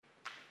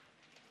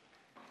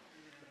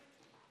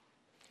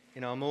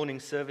In our morning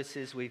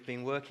services, we've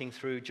been working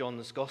through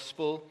John's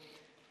Gospel,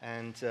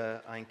 and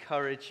I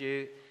encourage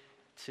you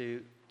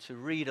to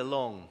read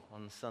along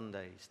on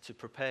Sundays, to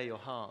prepare your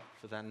heart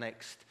for that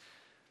next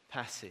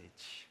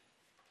passage.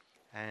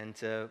 And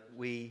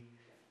we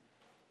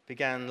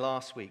began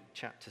last week,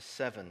 chapter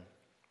 7,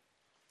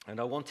 and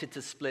I wanted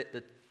to split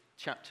the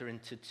chapter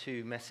into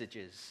two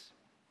messages.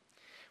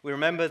 We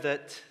remember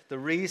that the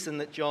reason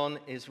that John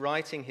is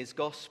writing his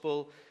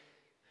Gospel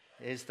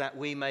is that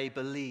we may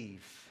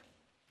believe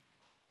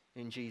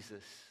in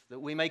Jesus,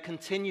 that we may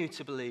continue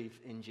to believe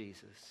in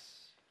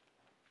Jesus,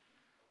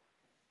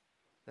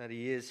 that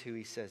he is who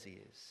he says he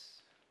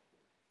is.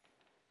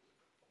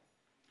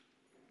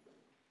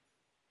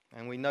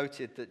 And we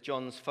noted that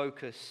John's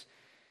focus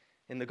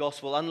in the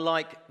gospel,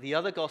 unlike the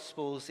other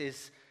gospels,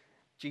 is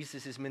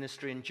Jesus'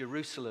 ministry in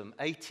Jerusalem.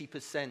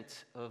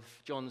 80% of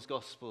John's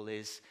gospel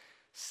is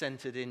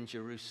centered in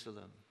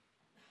Jerusalem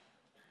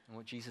and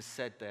what Jesus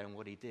said there and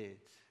what he did,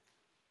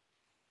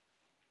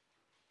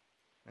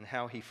 and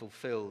how he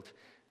fulfilled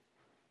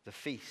the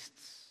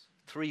feasts.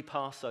 3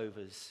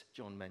 Passovers,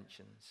 John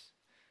mentions.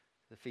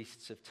 The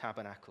Feasts of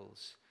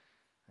Tabernacles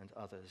and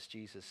others.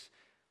 Jesus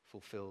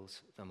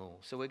fulfills them all.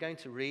 So we're going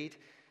to read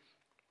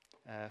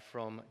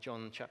from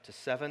John chapter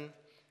 7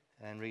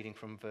 and reading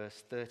from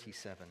verse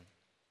 37.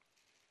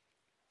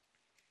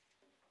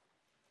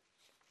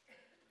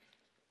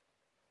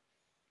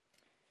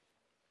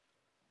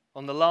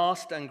 On the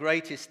last and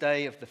greatest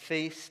day of the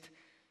feast,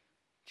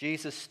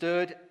 Jesus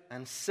stood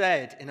and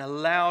said in a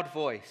loud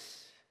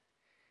voice,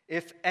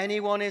 "If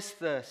anyone is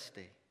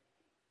thirsty,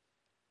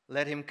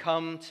 let him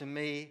come to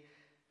me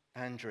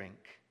and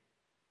drink.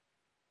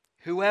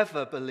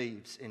 Whoever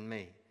believes in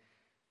me,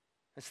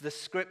 as the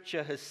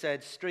scripture has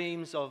said,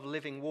 streams of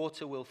living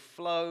water will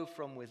flow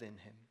from within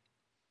him."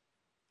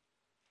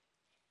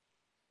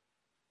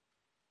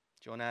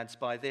 John adds,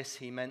 by this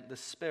he meant the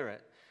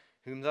Spirit,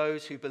 whom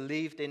those who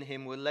believed in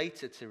him were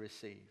later to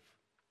receive.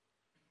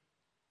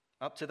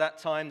 Up to that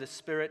time, the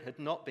Spirit had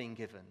not been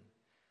given,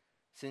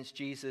 since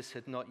Jesus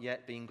had not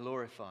yet been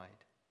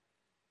glorified.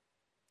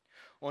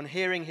 On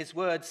hearing his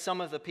words, some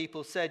of the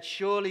people said,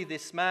 "Surely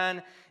this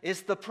man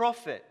is the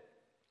prophet."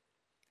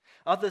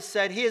 Others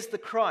said, "He is the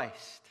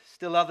Christ."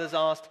 Still others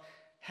asked,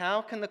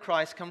 "How can the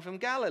Christ come from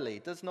Galilee?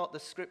 Does not the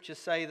scripture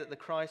say that the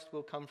Christ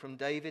will come from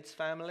David's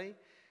family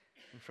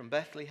and from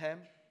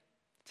Bethlehem,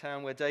 the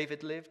town where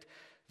David lived?"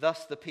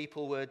 Thus the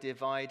people were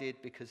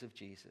divided because of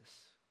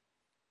Jesus.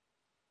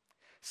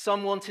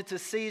 Some wanted to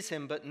seize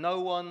him, but no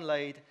one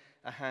laid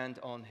a hand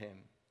on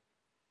him.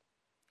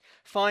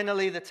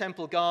 Finally, the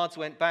temple guards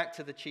went back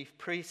to the chief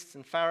priests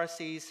and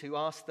Pharisees, who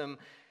asked them,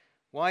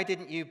 "Why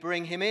didn't you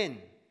bring him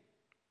in?"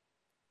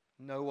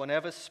 "No one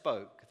ever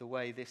spoke the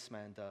way this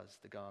man does,"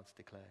 the guards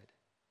declared.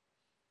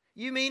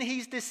 "You mean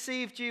he's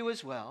deceived you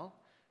as well?"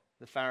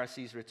 the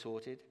Pharisees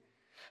retorted.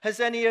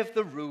 "Has any of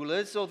the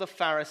rulers or the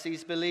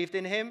Pharisees believed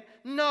in him?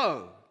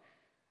 No.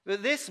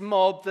 But this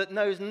mob that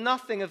knows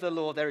nothing of the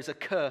law, there is a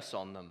curse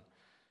on them."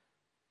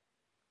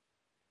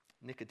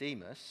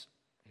 Nicodemus,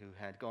 who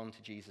had gone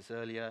to Jesus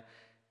earlier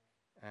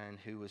and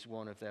who was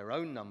one of their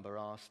own number,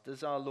 asked,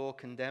 "Does our law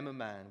condemn a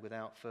man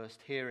without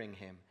first hearing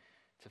him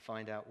to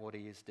find out what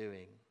he is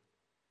doing?"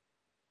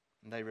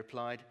 And they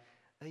replied,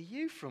 "Are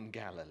you from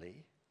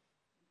Galilee?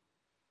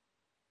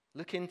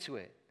 Look into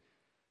it.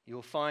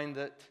 You'll find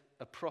that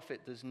a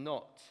prophet does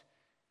not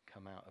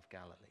come out of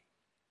Galilee."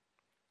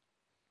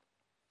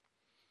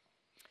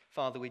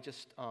 Father, we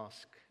just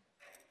ask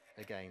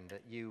again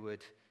that you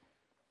would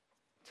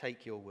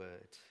take your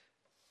word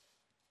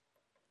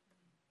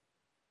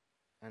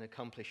and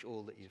accomplish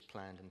all that you've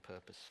planned and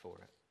purposed for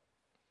it.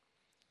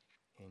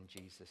 In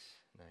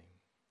Jesus' name.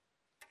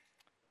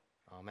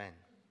 Amen.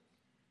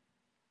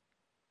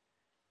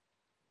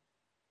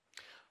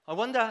 I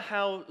wonder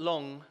how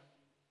long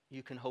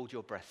you can hold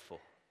your breath for.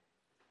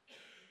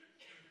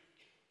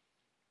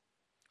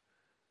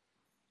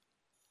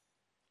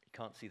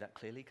 Can't see that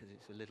clearly because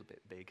it's a little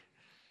bit big.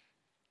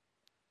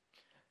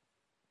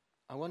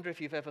 I wonder if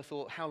you've ever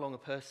thought how long a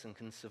person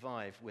can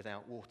survive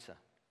without water.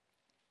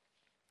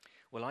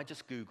 Well, I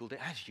just Googled it,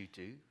 as you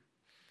do.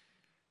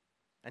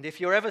 And if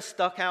you're ever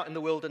stuck out in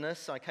the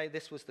wilderness, okay,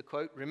 this was the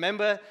quote,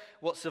 remember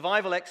what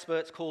survival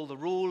experts call the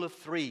rule of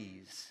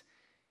threes.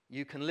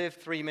 You can live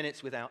 3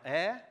 minutes without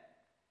air,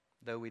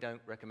 though we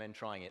don't recommend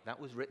trying it. That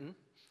was written.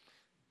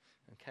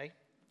 Okay.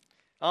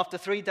 After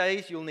 3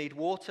 days, you'll need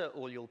water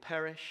or you'll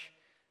perish.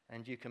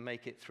 And you can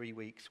make it 3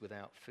 weeks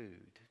without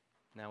food.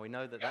 Now we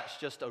know that that's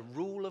just a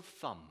rule of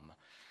thumb,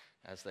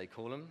 as they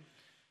call them.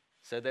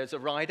 So there's a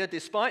rider.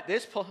 Despite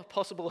this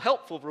possible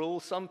helpful rule,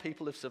 some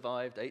people have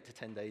survived 8 to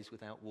 10 days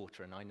without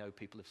water. And I know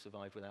people have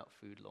survived without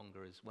food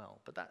longer as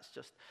well. But that's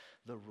just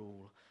the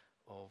rule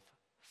of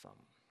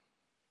thumb.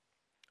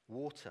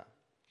 Water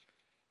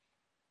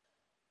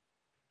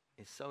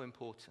is so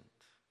important.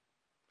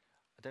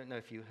 I don't know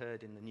if you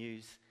heard in the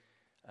news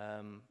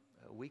a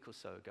week or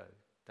so ago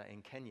that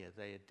in Kenya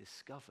they had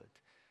discovered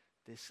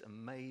this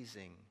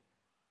amazing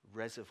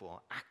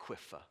reservoir,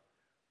 aquifer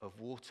of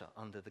water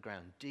under the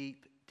ground,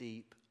 deep,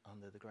 deep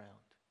under the ground.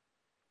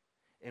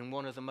 In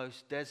one of the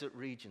most desert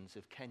regions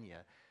of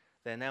Kenya,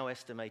 they're now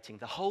estimating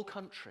the whole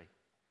country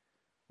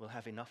will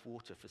have enough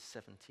water for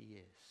 70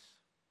 years.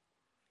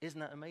 Isn't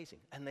that amazing?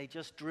 And they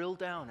just drill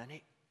down and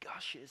it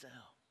gushes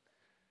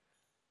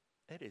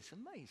out. It is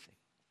amazing.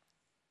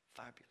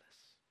 Fabulous.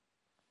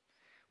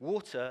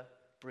 Water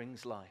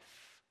brings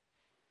life.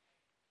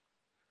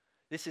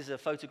 This is a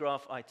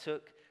photograph I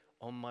took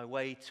on my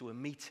way to a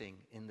meeting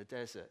in the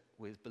desert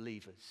with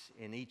believers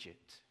in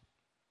Egypt.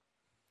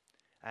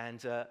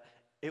 And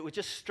it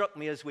just struck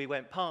me as we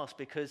went past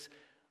because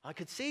I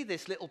could see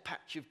this little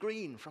patch of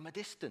green from a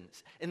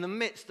distance in the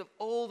midst of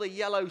all the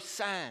yellow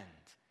sand.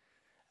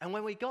 And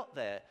when we got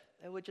there,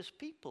 there were just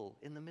people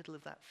in the middle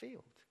of that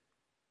field.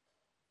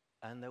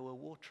 And they were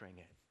watering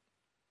it.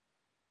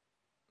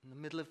 In the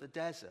middle of the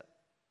desert,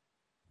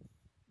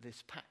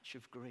 this patch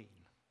of green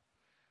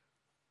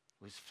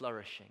was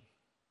flourishing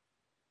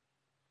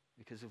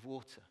because of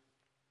water.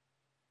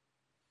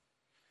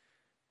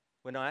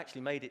 When I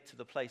actually made it to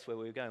the place where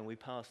we were going, we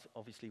passed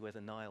obviously where the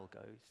Nile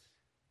goes.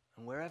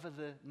 And wherever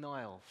the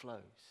Nile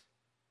flows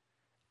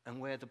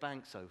and where the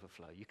banks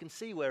overflow, you can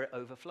see where it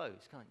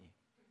overflows, can't you?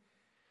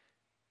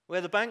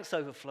 Where the banks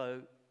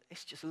overflow,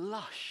 it's just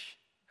lush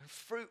and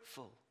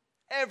fruitful.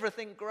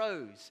 Everything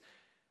grows.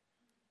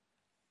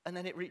 And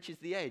then it reaches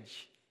the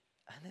edge,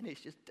 and then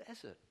it's just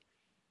desert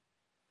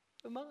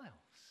for miles.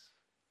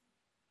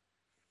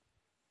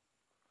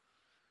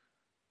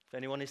 If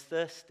anyone is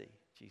thirsty,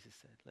 Jesus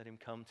said, let him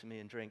come to me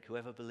and drink.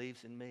 Whoever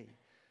believes in me,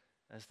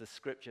 as the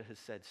scripture has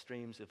said,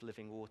 streams of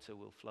living water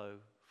will flow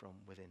from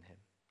within him.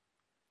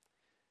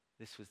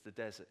 This was the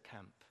desert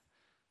camp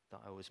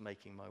that I was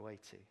making my way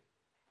to.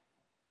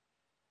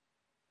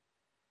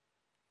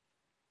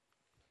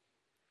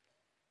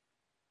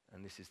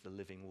 And this is the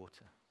living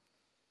water.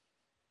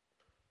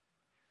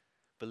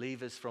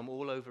 Believers from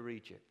all over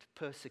Egypt,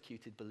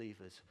 persecuted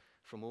believers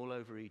from all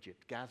over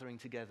Egypt, gathering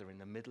together in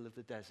the middle of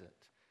the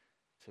desert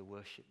to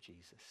worship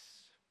Jesus.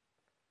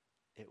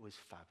 It was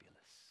fabulous.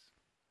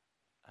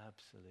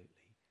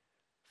 Absolutely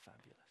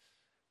fabulous.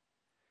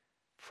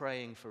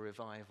 Praying for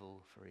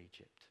revival for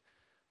Egypt.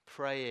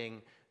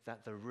 Praying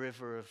that the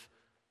river of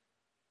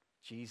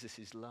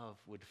Jesus' love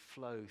would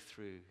flow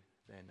through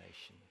their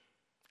nation.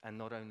 And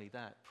not only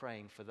that,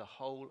 praying for the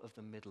whole of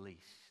the Middle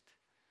East.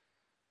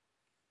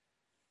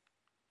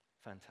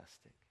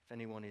 Fantastic. If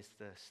anyone is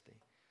thirsty,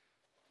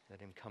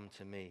 let him come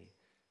to me,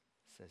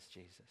 says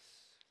Jesus.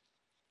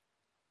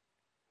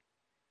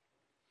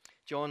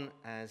 John,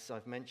 as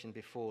I've mentioned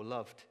before,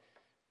 loved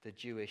the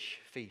Jewish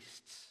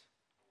feasts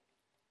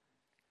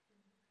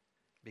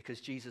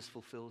because Jesus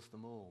fulfills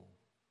them all.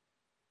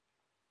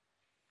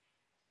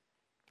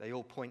 They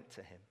all point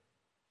to him.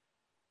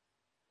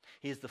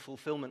 He is the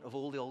fulfillment of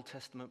all the Old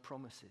Testament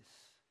promises.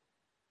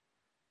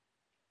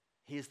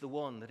 He is the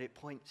one that it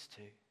points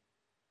to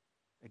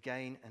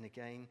again and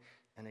again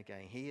and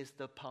again. He is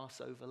the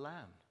Passover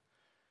lamb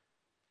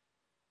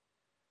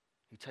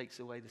who takes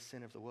away the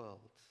sin of the world.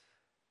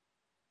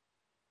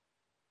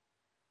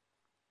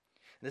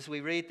 And as we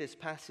read this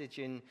passage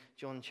in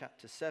John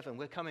chapter 7,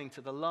 we're coming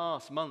to the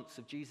last months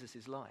of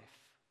Jesus' life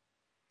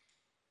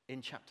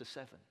in chapter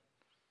 7.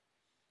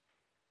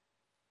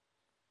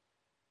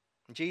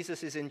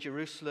 Jesus is in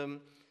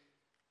Jerusalem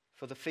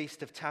for the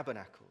Feast of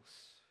Tabernacles.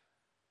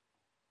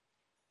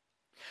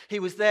 He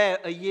was there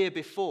a year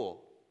before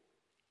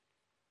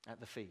at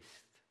the feast.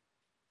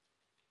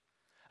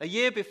 A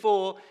year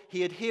before, he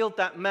had healed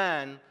that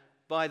man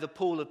by the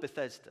pool of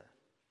Bethesda.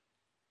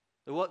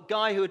 The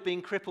guy who had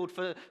been crippled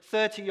for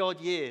 30-odd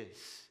years.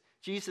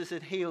 Jesus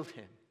had healed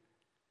him.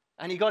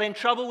 And he got in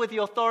trouble with the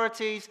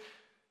authorities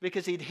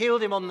because he'd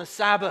healed him on the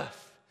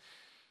Sabbath.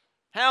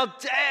 How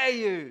dare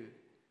you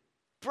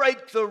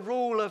break the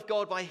rule of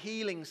God by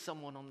healing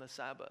someone on the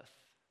Sabbath?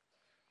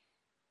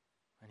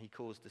 And he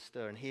caused a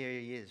stir. And here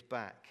he is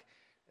back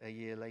a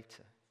year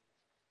later.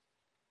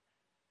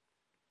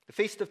 The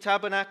Feast of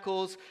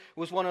Tabernacles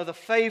was one of the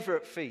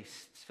favorite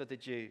feasts for the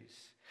Jews.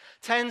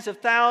 Tens of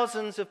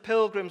thousands of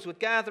pilgrims would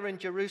gather in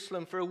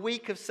Jerusalem for a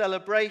week of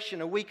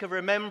celebration, a week of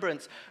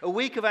remembrance, a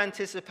week of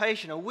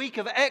anticipation, a week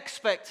of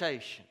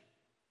expectation.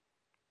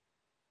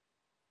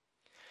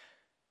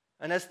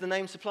 And as the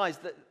name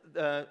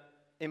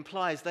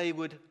implies, they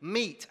would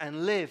meet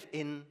and live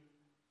in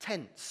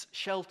tents,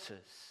 shelters,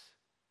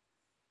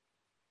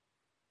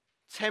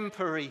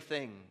 temporary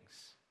things.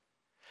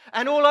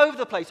 And all over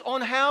the place,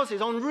 on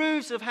houses, on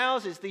roofs of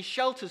houses, these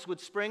shelters would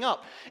spring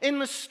up. In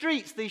the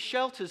streets, these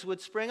shelters would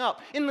spring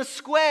up. In the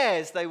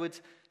squares, they would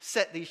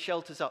set these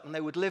shelters up, and they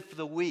would live for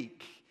the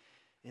week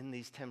in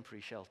these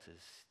temporary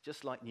shelters,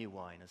 just like new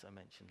wine, as I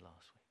mentioned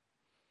last week.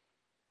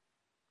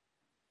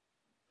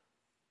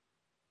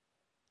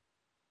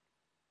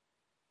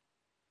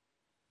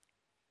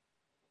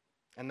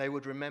 And they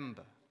would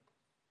remember.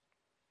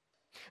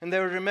 And they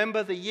would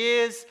remember the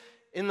years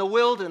in the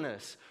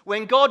wilderness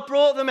when God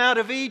brought them out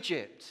of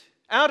Egypt,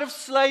 out of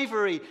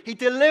slavery. He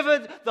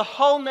delivered the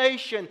whole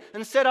nation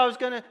and said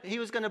he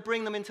was going to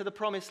bring them into the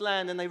promised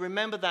land. And they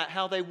remember that,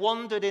 how they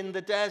wandered in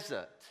the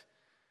desert.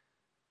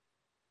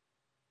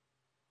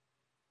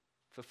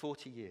 for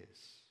 40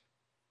 years.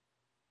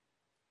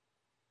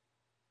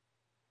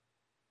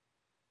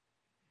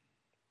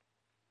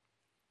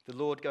 The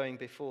Lord going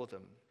before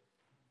them,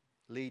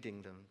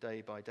 leading them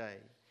day by day.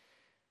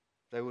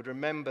 They would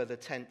remember the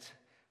tent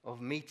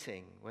of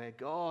meeting where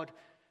God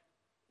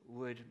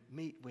would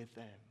meet with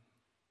them.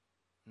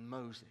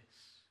 Moses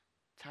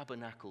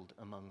tabernacled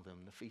among them,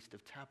 the Feast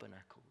of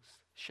Tabernacles,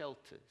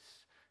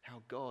 shelters,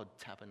 how God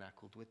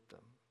tabernacled with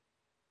them.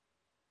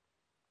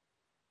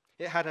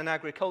 It had an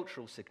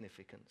agricultural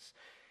significance.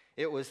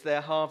 It was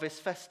their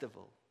harvest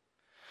festival.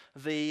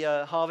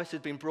 The harvest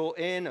had been brought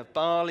in of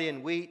barley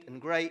and wheat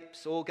and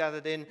grapes, all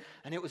gathered in,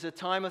 and it was a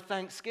time of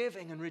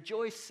thanksgiving and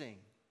rejoicing.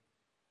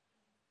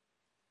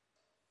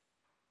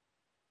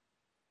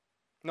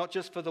 Not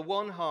just for the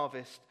one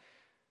harvest,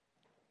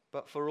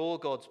 but for all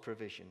God's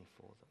provision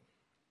for them.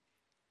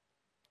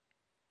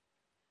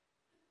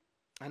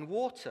 And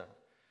water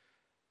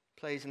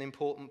plays an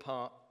important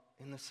part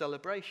in the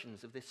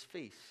celebrations of this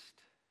feast.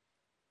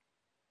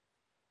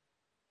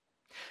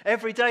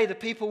 Every day the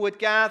people would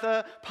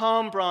gather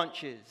palm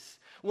branches.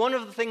 One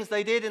of the things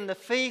they did in the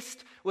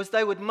feast was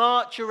they would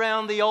march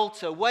around the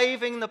altar,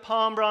 waving the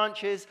palm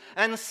branches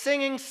and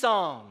singing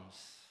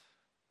psalms.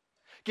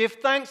 Give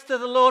thanks to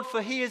the Lord,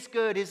 for he is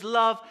good. His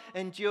love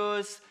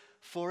endures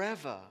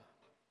forever.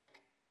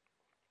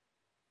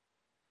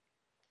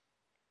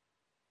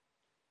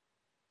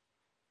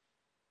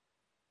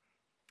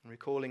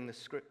 Recalling the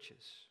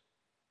scriptures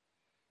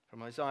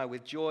from Isaiah,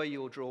 with joy you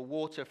will draw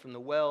water from the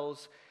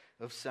wells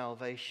of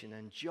salvation.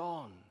 And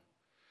John,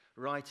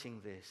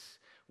 writing this,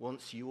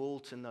 wants you all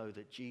to know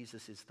that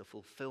Jesus is the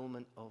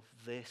fulfillment of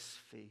this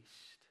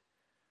feast.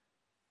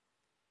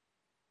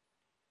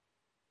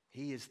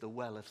 He is the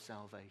well of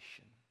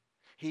salvation.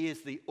 He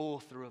is the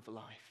author of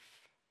life.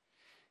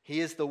 He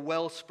is the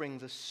wellspring,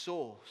 the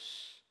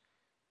source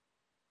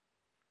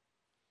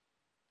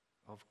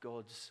of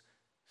God's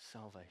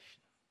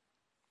salvation.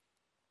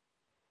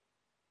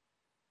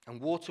 And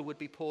water would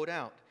be poured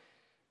out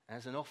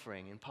as an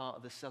offering in part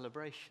of the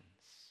celebrations.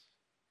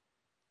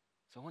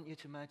 So I want you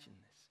to imagine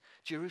this.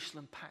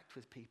 Jerusalem packed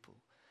with people.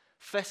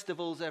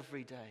 Festivals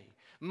every day.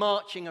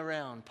 Marching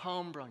around,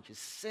 palm branches,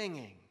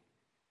 singing.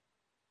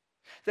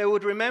 They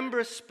would remember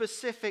a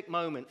specific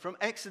moment from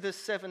Exodus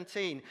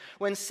 17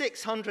 when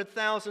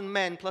 600,000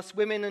 men plus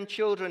women and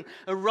children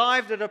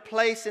arrived at a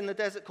place in the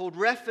desert called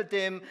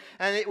Rephidim,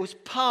 and it was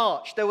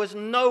parched. There was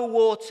no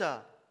water.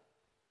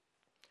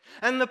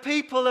 And the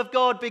people of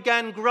God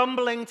began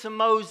grumbling to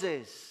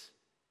Moses.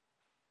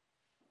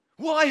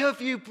 Why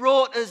have you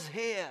brought us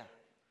here?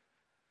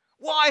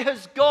 Why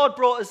has God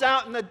brought us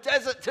out in the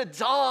desert to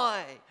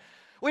die?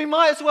 We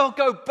might as well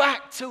go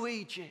back to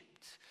Egypt.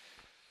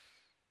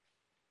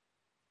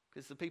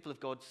 Because the people of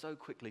God so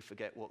quickly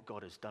forget what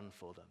God has done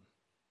for them.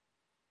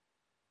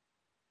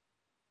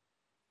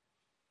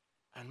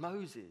 And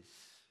Moses,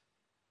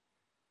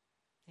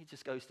 he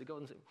just goes to God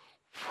and says,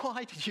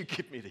 why did you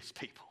give me this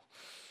people?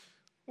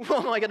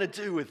 What am I going to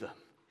do with them?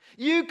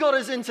 You got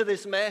us into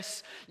this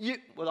mess.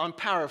 Well, I'm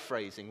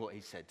paraphrasing what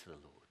he said to the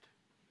Lord.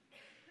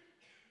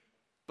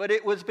 But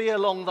it would be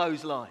along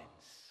those lines.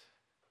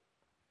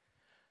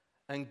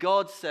 And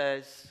God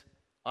says,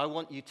 I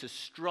want you to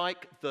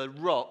strike the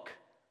rock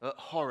at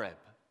Horeb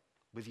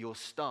with your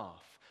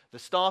staff. The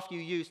staff you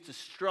used to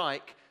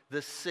strike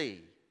the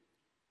sea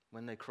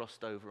when they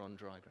crossed over on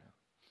dry ground.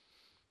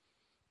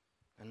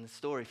 And the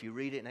story, if you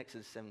read it in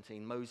Exodus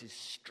 17, Moses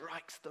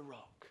strikes the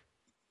rock.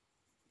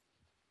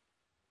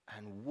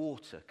 And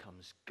water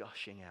comes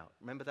gushing out.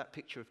 Remember that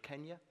picture of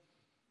Kenya?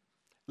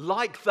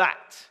 Like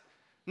that.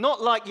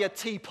 Not like your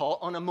teapot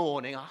on a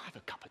morning. I'll have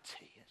a cup of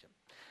tea.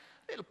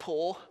 A little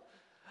pour.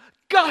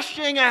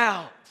 Gushing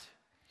out.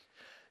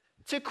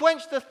 To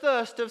quench the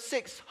thirst of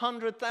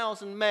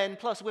 600,000 men,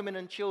 plus women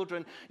and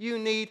children, you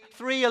need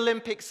 3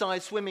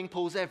 Olympic-sized swimming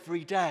pools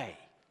every day.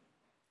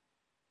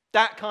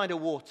 That kind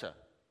of water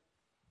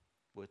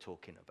we're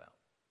talking about.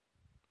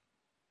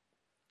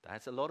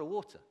 That's a lot of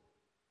water.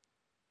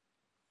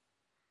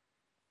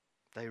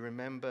 They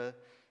remember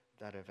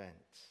that event,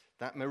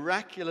 that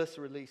miraculous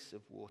release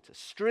of water,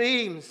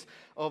 streams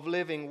of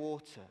living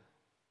water.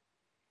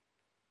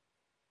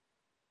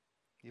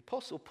 The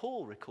Apostle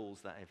Paul recalls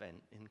that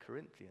event in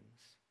Corinthians.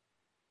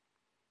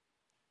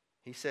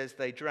 He says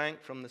they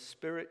drank from the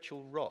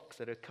spiritual rock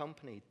that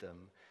accompanied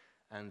them,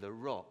 and the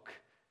rock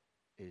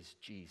is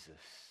Jesus.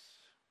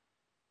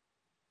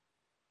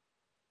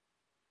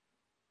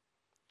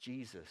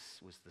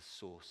 Jesus was the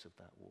source of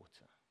that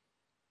water.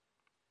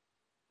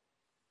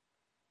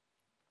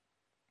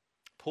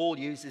 Paul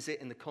uses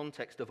it in the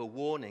context of a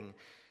warning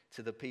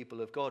to the people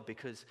of God,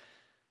 because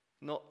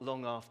not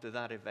long after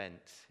that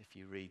event, if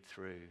you read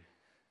through,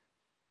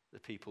 the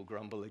people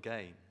grumble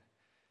again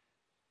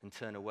and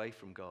turn away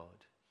from God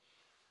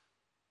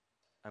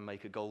and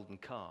make a golden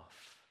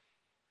calf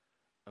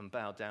and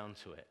bow down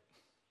to it.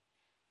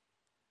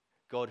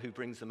 God, who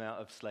brings them out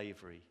of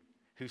slavery,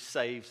 who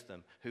saves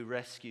them, who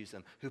rescues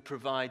them, who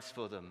provides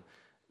for them,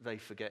 they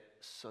forget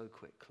so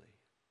quickly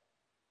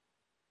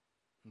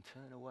and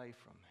turn away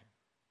from him.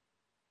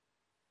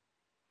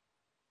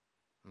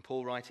 And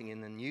Paul, writing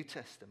in the New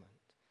Testament,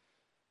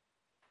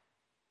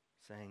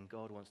 saying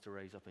God wants to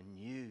raise up a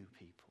new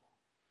people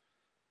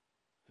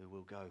who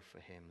will go for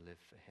him, live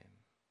for him.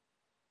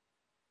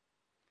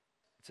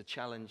 It's a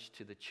challenge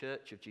to the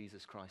church of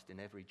Jesus Christ in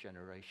every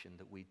generation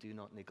that we do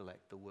not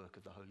neglect the work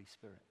of the Holy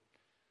Spirit.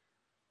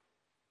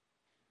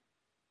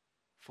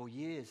 For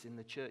years in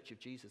the church of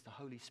Jesus, the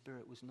Holy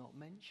Spirit was not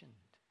mentioned.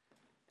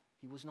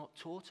 He was not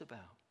taught about.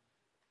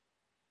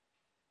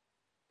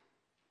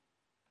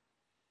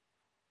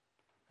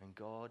 And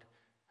God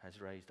has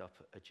raised up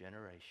a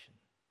generation.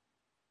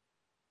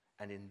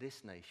 And in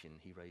this nation,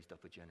 he raised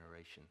up a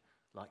generation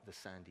like the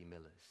Sandy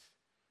Millers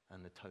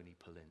and the Tony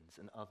Pollins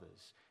and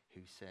others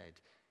who said,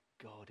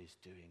 God is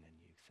doing a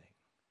new thing.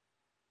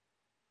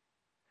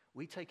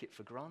 We take it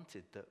for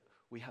granted that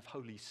we have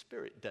Holy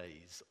Spirit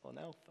days on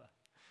Alpha.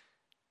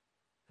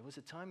 There was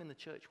a time in the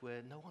church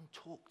where no one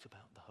talked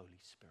about the Holy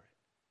Spirit.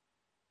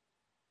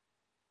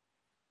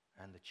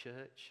 And the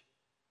church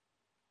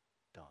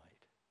died.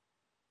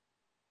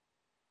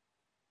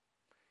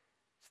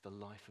 It's the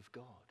life of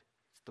God.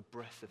 It's the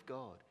breath of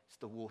God. It's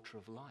the water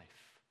of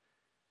life.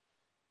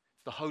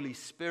 It's the Holy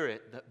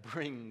Spirit that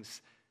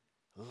brings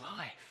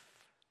life.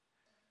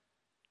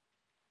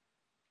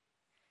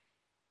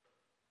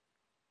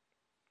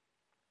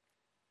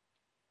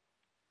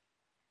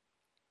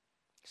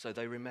 So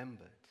they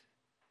remembered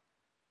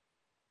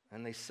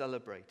and they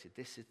celebrated.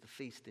 This is the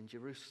feast in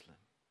Jerusalem.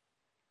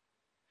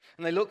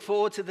 And they look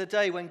forward to the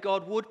day when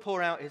God would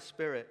pour out his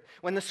Spirit,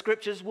 when the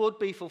scriptures would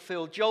be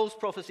fulfilled. Joel's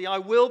prophecy, I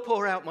will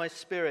pour out my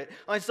Spirit.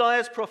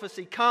 Isaiah's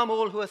prophecy, come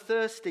all who are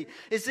thirsty.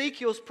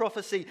 Ezekiel's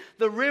prophecy,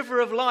 the river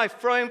of life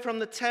flowing from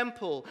the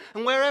temple.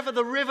 And wherever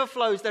the river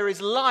flows, there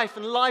is life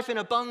and life in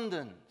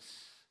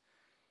abundance.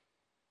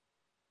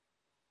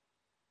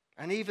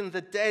 And even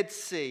the Dead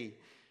Sea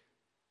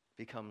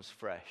becomes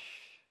fresh.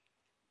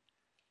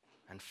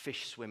 And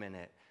fish swim in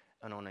it,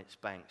 and on its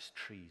banks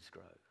trees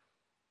grow.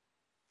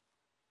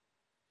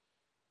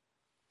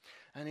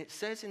 And it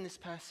says in this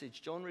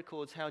passage, John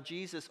records how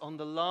Jesus, on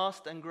the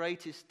last and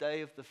greatest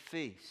day of the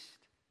feast,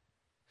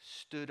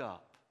 stood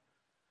up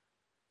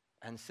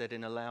and said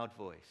in a loud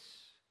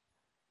voice,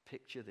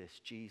 picture this,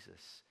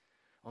 Jesus,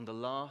 on the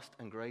last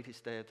and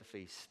greatest day of the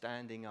feast,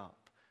 standing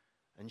up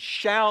and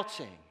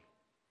shouting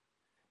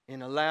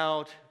in a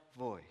loud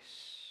voice.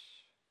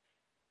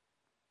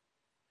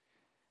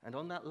 And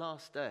on that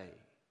last day,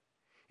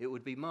 it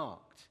would be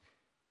marked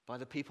by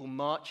the people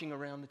marching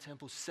around the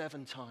temple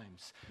 7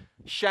 times,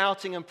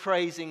 shouting and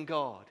praising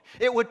God.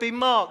 It would be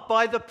marked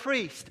by the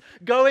priest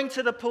going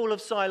to the pool of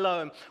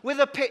Siloam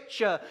with a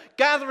pitcher,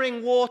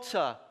 gathering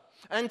water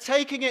and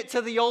taking it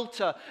to the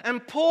altar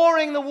and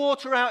pouring the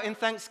water out in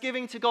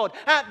thanksgiving to God.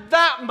 At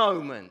that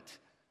moment,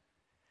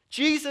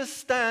 Jesus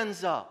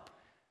stands up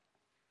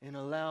in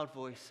a loud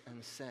voice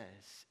and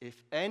says, if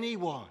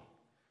anyone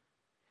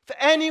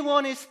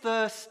is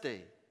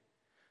thirsty,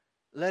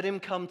 let him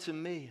come to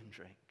me and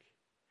drink.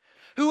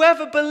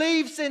 Whoever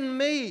believes in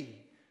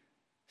me,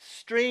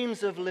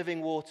 streams of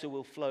living water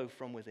will flow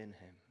from within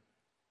him.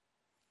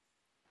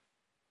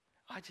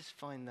 I just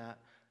find that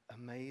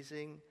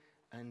amazing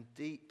and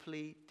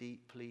deeply,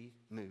 deeply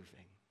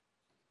moving.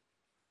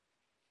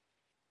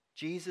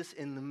 Jesus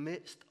in the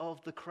midst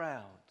of the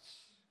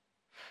crowds,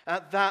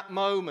 at that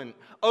moment,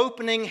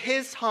 opening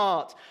his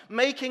heart,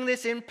 making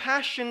this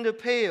impassioned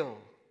appeal,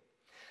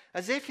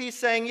 as if he's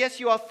saying,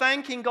 yes, you are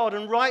thanking God,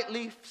 and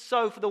rightly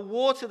so, for the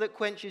water that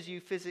quenches you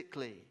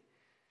physically.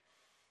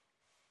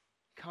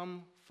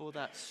 Come for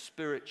that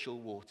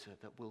spiritual water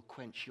that will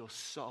quench your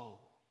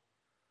soul,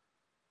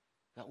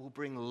 that will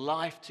bring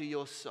life to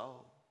your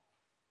soul.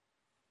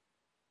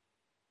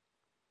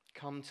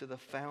 Come to the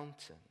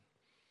fountain.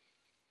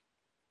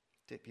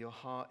 Dip your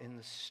heart in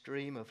the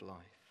stream of life.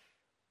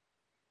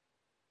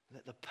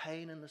 Let the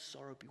pain and the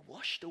sorrow be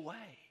washed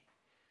away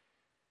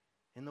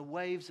in the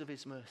waves of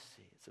his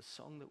mercy. It's a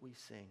song that we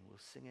sing. We'll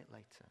sing it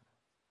later.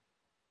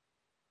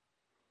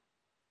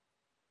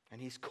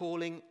 And he's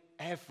calling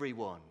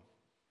everyone.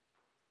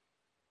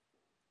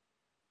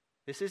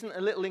 This isn't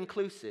a little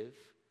inclusive.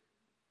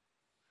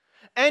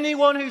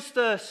 Anyone who's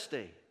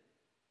thirsty.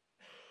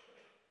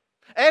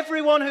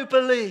 Everyone who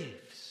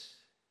believes.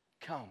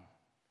 Come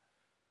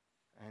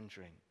and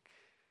drink.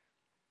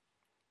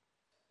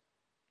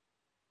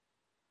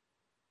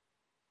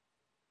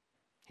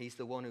 He's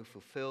the one who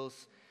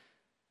fulfills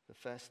the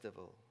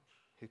festival,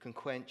 who can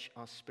quench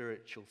our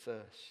spiritual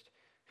thirst,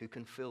 who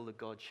can fill the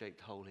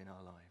God-shaped hole in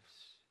our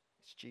lives.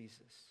 It's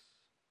Jesus.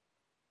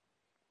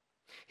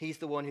 He's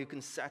the one who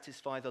can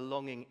satisfy the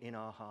longing in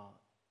our heart.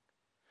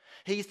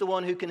 He's the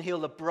one who can heal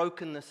the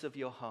brokenness of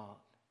your heart.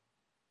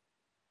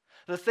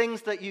 The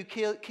things that you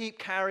keep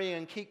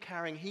carrying,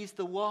 he's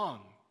the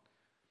one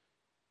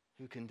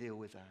who can deal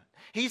with that.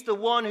 He's the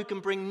one who can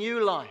bring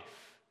new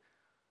life,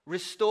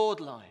 restored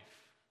life.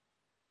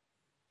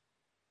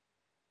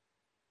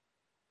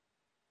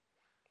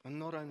 And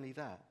not only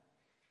that,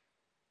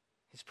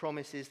 his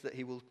promise is that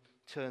he will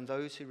turn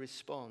those who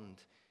respond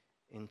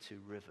into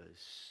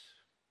rivers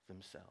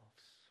themselves.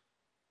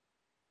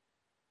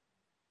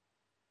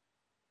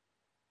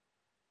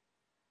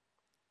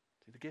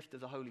 gift of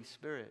the Holy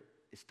Spirit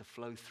is to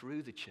flow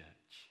through the church.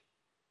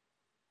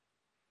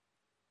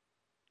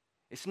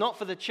 It's not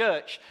for the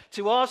church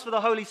to ask for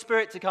the Holy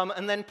Spirit to come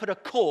and then put a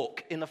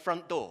cork in the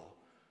front door.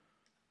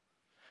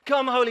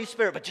 Come, Holy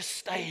Spirit, but just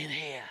stay in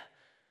here.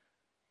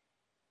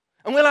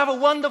 And we'll have a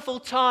wonderful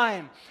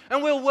time.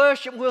 And we'll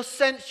worship, we'll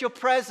sense your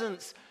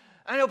presence.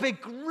 And it'll be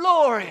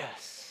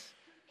glorious.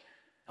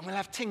 And we'll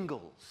have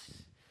tingles.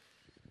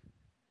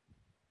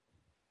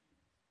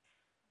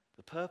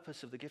 The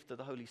purpose of the gift of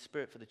the Holy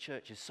Spirit for the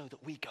church is so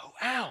that we go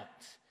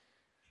out,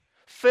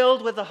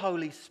 filled with the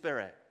Holy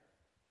Spirit,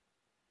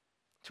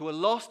 to a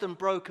lost and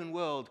broken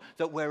world,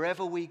 that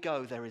wherever we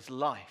go there is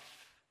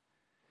life,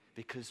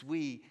 because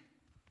we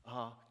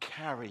are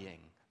carrying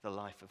the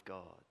life of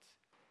God.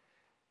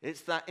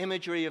 It's that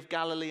imagery of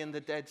Galilee and the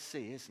Dead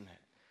Sea, isn't it?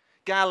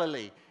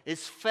 Galilee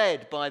is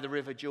fed by the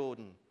River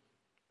Jordan,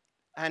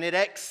 and it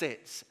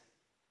exits,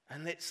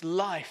 and it's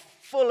life,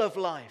 full of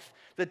life.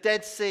 The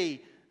Dead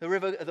Sea,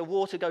 the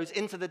water goes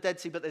into the Dead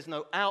Sea, but there's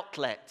no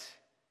outlet.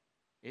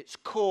 It's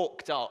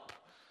corked up,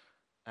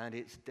 and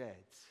it's dead.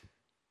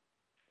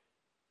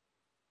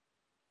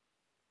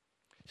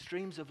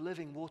 Streams of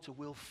living water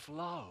will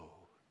flow.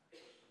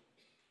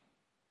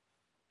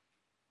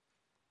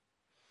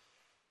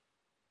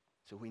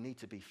 So we need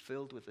to be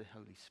filled with the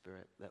Holy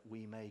Spirit that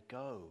we may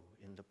go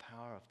in the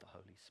power of the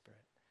Holy Spirit.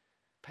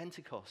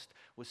 Pentecost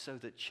was so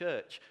that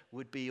church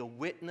would be a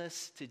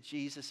witness to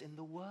Jesus in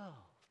the world.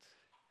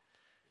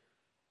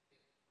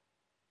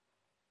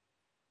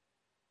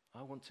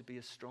 I want to be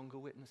a stronger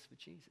witness for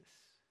Jesus.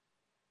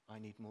 I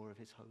need more of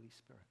his Holy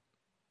Spirit.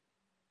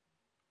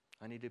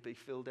 I need to be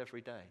filled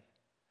every day.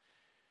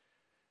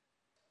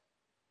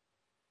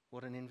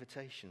 What an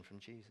invitation from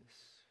Jesus.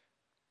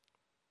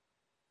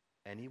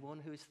 Anyone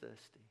who is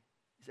thirsty.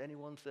 Is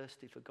anyone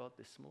thirsty for God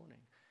this morning?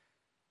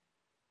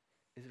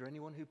 Is there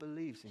anyone who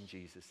believes in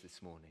Jesus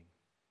this morning?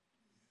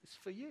 It's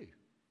for you.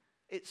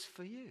 It's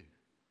for you.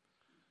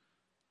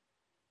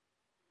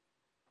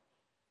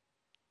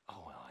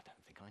 Oh, well, I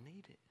don't think I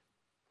need it.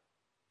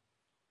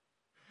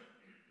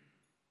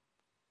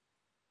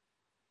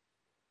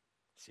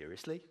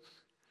 Seriously?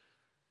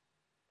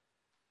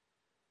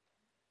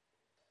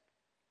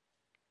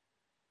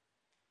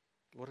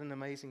 What an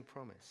amazing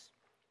promise.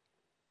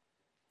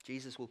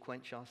 Jesus will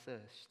quench our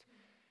thirst,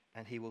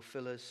 and he will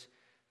fill us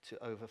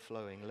to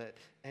overflowing. Let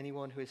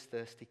anyone who is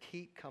thirsty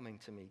keep coming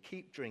to me,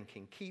 keep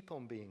drinking, keep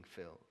on being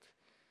filled.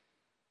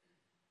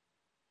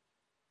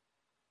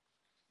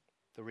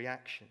 The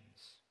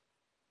reactions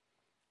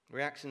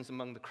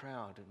among the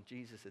crowd, and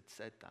Jesus had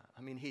said that.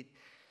 I mean, he'd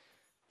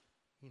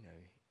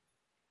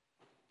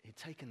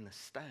taken the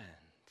stand.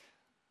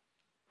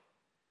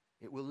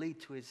 It will lead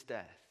to his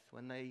death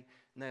when they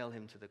nail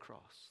him to the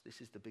cross. This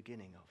is the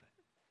beginning of it.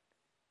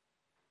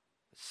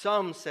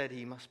 Some said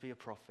he must be a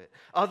prophet.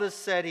 Others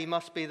said he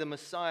must be the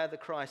Messiah, the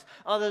Christ.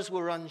 Others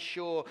were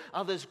unsure.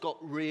 Others got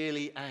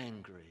really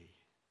angry.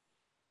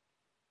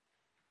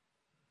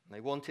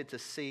 They wanted to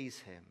seize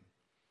him,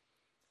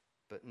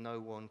 but no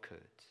one could.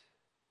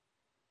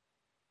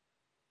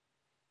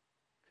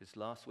 Because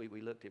last week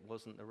we looked, it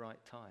wasn't the right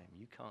time.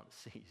 You can't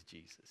seize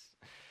Jesus.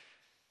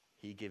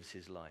 He gives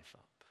his life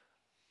up.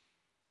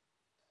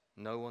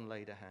 No one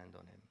laid a hand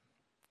on him.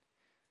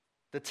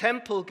 The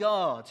temple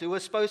guards who were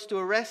supposed to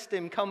arrest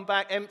him come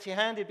back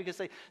empty-handed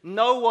because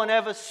no one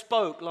ever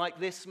spoke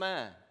like this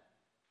man.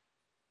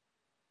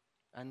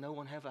 And no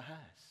one ever has.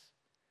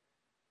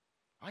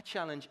 I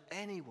challenge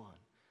anyone.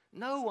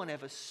 No one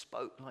ever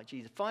spoke like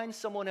Jesus. Find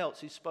someone else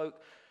who spoke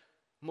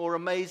more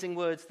amazing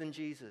words than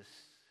Jesus.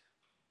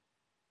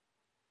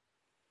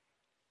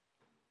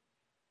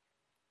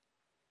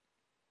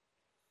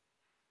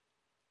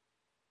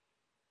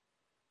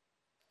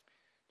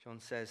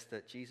 John says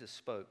that Jesus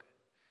spoke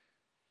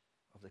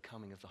of the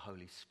coming of the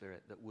Holy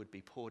Spirit that would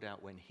be poured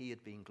out when he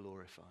had been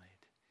glorified.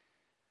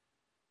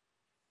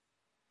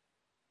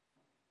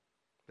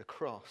 The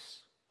cross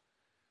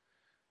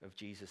of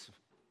Jesus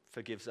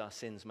forgives our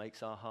sins,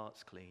 makes our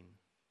hearts clean.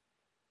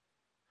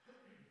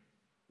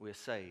 We're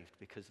saved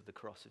because of the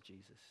cross of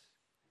Jesus.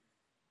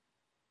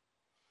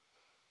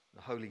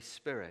 The Holy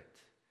Spirit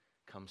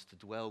comes to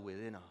dwell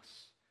within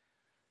us,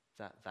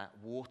 that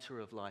water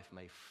of life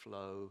may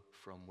flow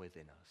from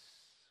within us.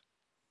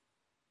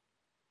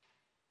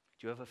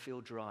 Do you ever feel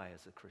dry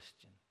as a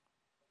Christian?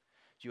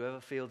 Do you ever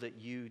feel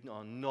that you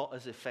are not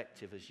as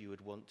effective as you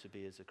would want to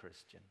be as a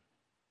Christian?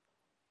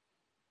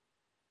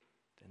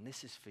 Then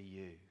this is for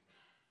you.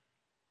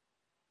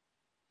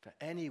 For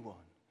anyone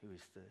who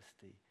is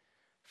thirsty.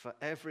 For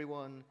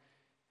everyone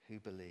who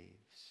believes.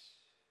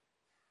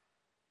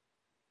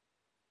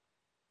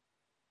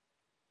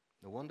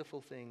 The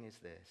wonderful thing is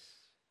this.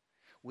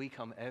 We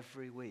come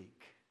every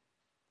week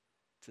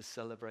to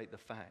celebrate the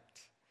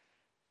fact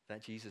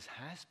that Jesus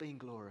has been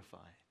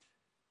glorified.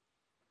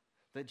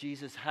 That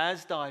Jesus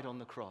has died on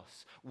the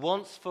cross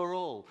once for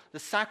all. The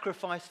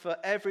sacrifice for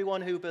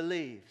everyone who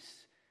believes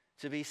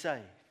to be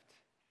saved.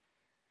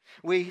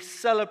 We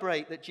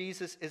celebrate that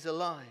Jesus is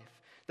alive,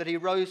 that he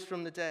rose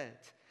from the dead.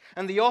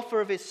 And the offer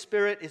of his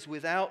Spirit is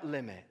without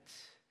limit.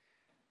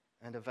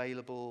 and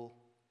available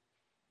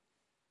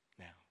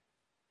now.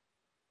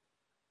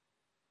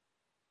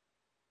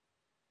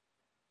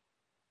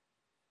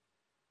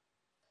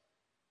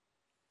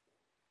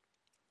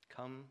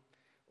 Come,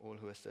 all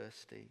who are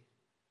thirsty,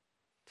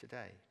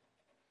 today.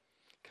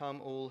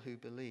 Come, all who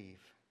believe,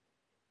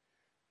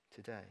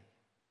 today.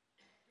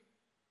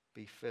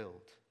 Be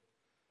filled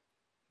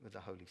with the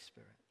Holy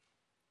Spirit.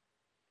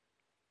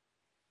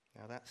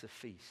 Now that's a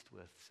feast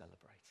worth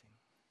celebrating.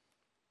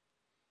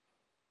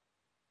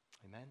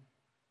 Amen?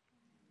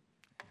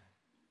 Amen.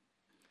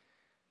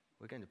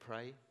 We're going to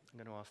pray. I'm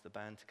going to ask the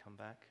band to come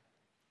back.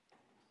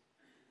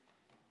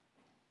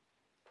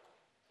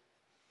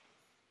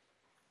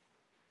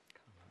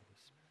 Come, Holy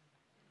Spirit.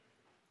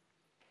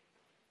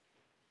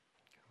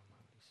 Come,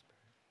 Holy Spirit. Come, Holy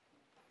Spirit.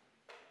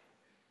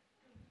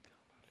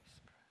 Come, Holy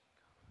Spirit.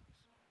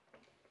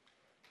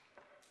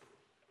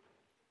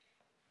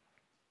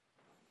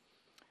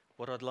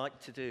 What I'd like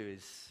to do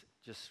is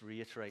just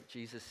reiterate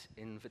Jesus'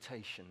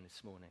 invitation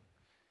this morning.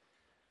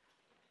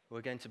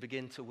 We're going to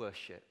begin to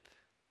worship.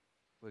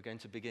 We're going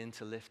to begin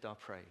to lift our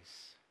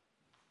praise.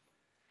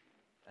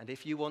 And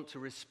if you want to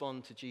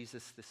respond to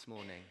Jesus this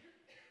morning,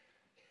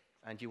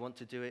 and you want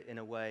to do it in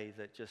a way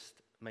that just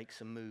makes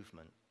a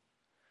movement,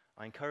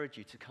 I encourage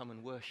you to come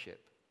and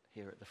worship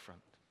here at the front.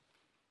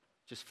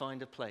 Just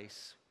find a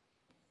place,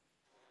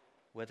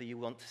 whether you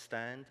want to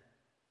stand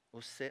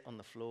or sit on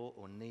the floor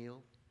or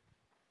kneel,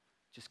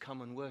 just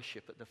come and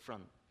worship at the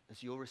front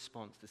as your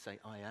response to say,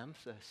 I am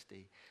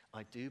thirsty,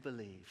 I do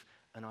believe,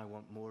 and I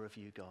want more of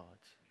you, God.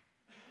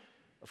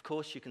 Of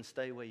course, you can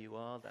stay where you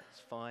are, that's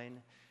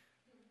fine,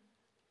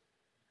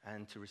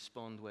 and to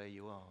respond where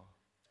you are.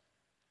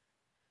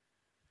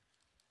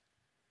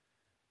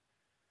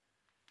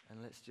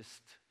 And let's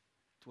just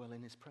dwell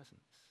in his presence.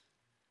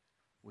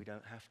 We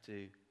don't have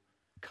to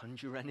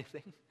conjure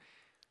anything.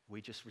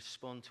 We just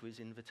respond to his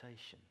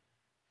invitation.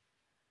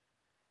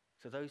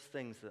 So those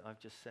things that I've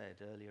just said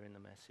earlier in the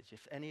message,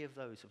 if any of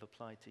those have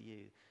applied to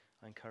you,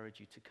 I encourage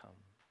you to come.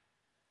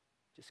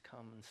 Just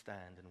come and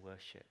stand and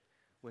worship.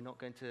 We're not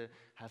going to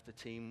have the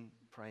team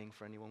praying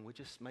for anyone. We're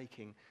just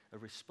making a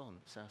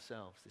response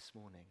ourselves this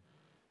morning.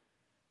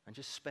 And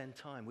just spend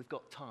time. We've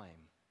got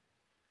time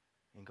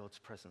in God's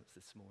presence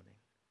this morning.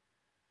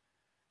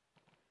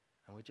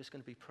 And we're just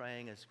going to be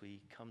praying as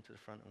we come to the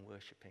front and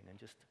worshiping and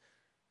just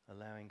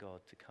allowing God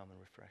to come and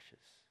refresh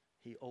us.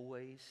 He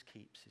always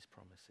keeps his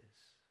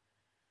promises.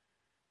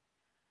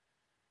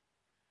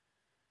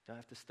 Don't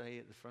have to stay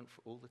at the front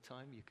for all the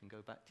time. You can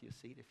go back to your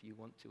seat if you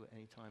want to at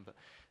any time. But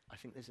I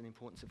think there's an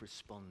importance of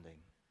responding.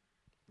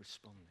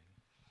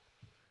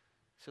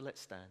 So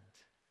let's stand.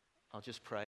 I'll just pray.